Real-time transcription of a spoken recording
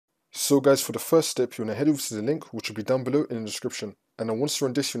So guys, for the first step, you want to head over to the link, which will be down below in the description. And then once you're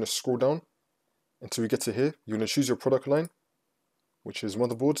on this, you want to scroll down until you get to here. You want to choose your product line, which is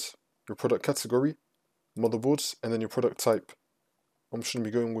motherboards, your product category, motherboards, and then your product type. I'm just going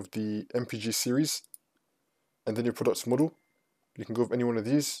to be going with the MPG series, and then your product model. You can go with any one of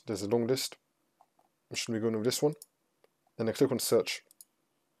these. There's a long list. I'm just going to be going with this one. Then I click on search.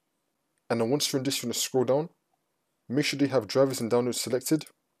 And then once you're in this, you want to scroll down. Make sure they have drivers and downloads selected.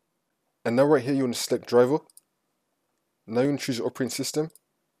 And now right here, you want to select driver. Now you want to choose your operating system.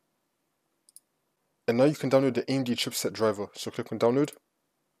 And now you can download the AMD chipset driver. So click on download.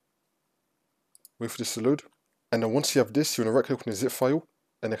 Wait for this to load. And then once you have this, you want to right click on the zip file.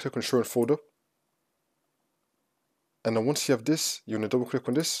 And then click on show in folder. And then once you have this, you want to double click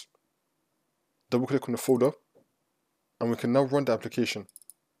on this. Double click on the folder. And we can now run the application.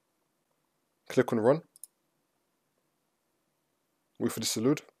 Click on run. Wait for this to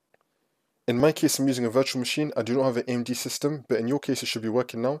load. In my case, I'm using a virtual machine. I do not have an AMD system, but in your case, it should be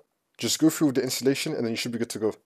working now. Just go through the installation and then you should be good to go.